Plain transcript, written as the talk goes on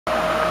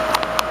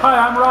Hi,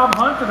 I'm Rob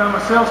Hunt, and I'm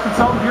a sales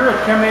consultant here at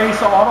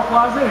Kemna-Asa Auto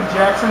Plaza in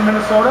Jackson,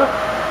 Minnesota.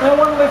 And I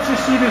want to let you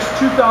see this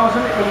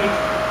 2008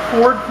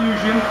 Ford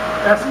Fusion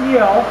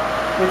SEL.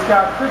 It's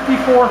got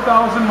 54,000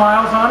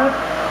 miles on it,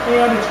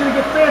 and it's going to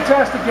get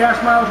fantastic gas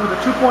mileage with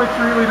a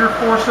 2.3-liter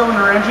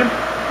four-cylinder engine.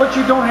 But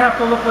you don't have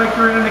to look like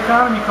you're in an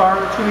economy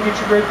car. It's going to get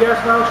you great gas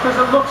mileage because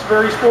it looks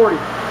very sporty.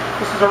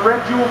 This is a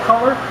red jewel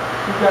color.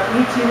 We've got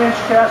 18-inch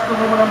cast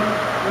aluminum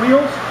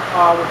wheels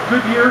with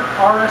Goodyear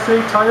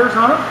RSA tires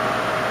on them.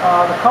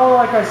 The color,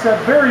 like I said,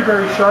 very,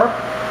 very sharp.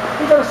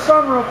 We've got a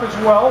sunroof as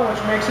well, which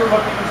makes it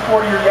look even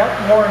sportier yet,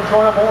 more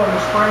enjoyable in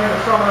the spring and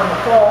the summer and the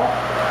fall.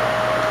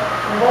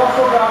 We've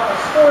also got a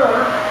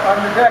spoiler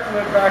on your deck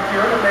lid back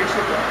here that makes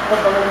it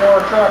look a little more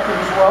attractive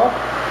as well.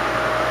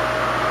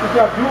 We've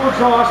got dual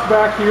exhaust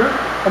back here,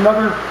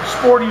 another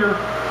sportier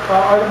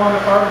item on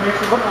the car that makes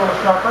it look a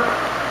little sharper.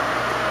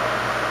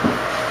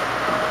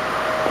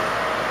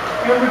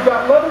 And we've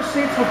got leather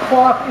seats with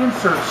cloth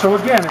inserts. So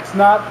again, it's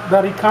not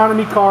that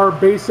economy car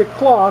basic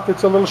cloth.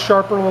 It's a little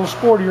sharper, a little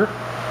sportier.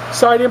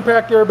 Side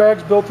impact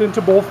airbags built into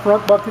both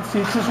front bucket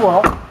seats as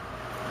well.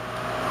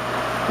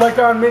 Like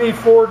on many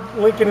Ford,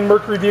 Lincoln, and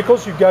Mercury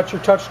vehicles, you've got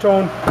your touch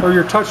tone or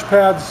your touch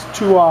pads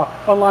to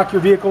unlock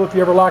your vehicle if you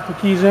ever lock your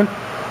keys in.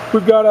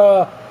 We've got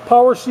a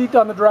power seat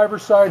on the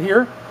driver's side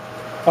here.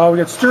 We've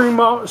got steering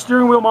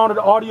wheel mounted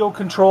audio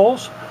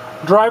controls,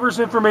 driver's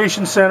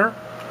information center,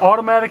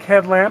 automatic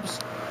headlamps,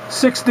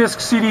 6-disc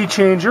CD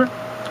changer,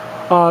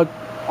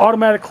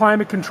 automatic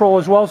climate control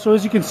as well. So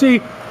as you can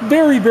see,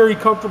 very, very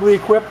comfortably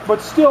equipped,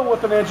 but still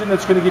with an engine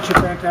that's going to get you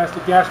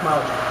fantastic gas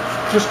mileage.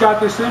 Just got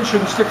this in,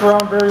 shouldn't stick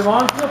around very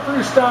long. Feel free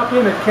to stop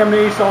in at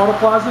Kemna-Asa Auto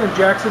Plaza in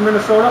Jackson,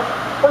 Minnesota,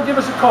 or give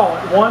us a call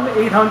at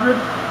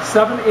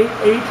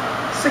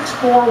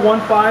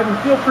 1-800-788-6415, and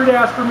feel free to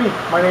ask for me.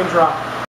 My name's Rob.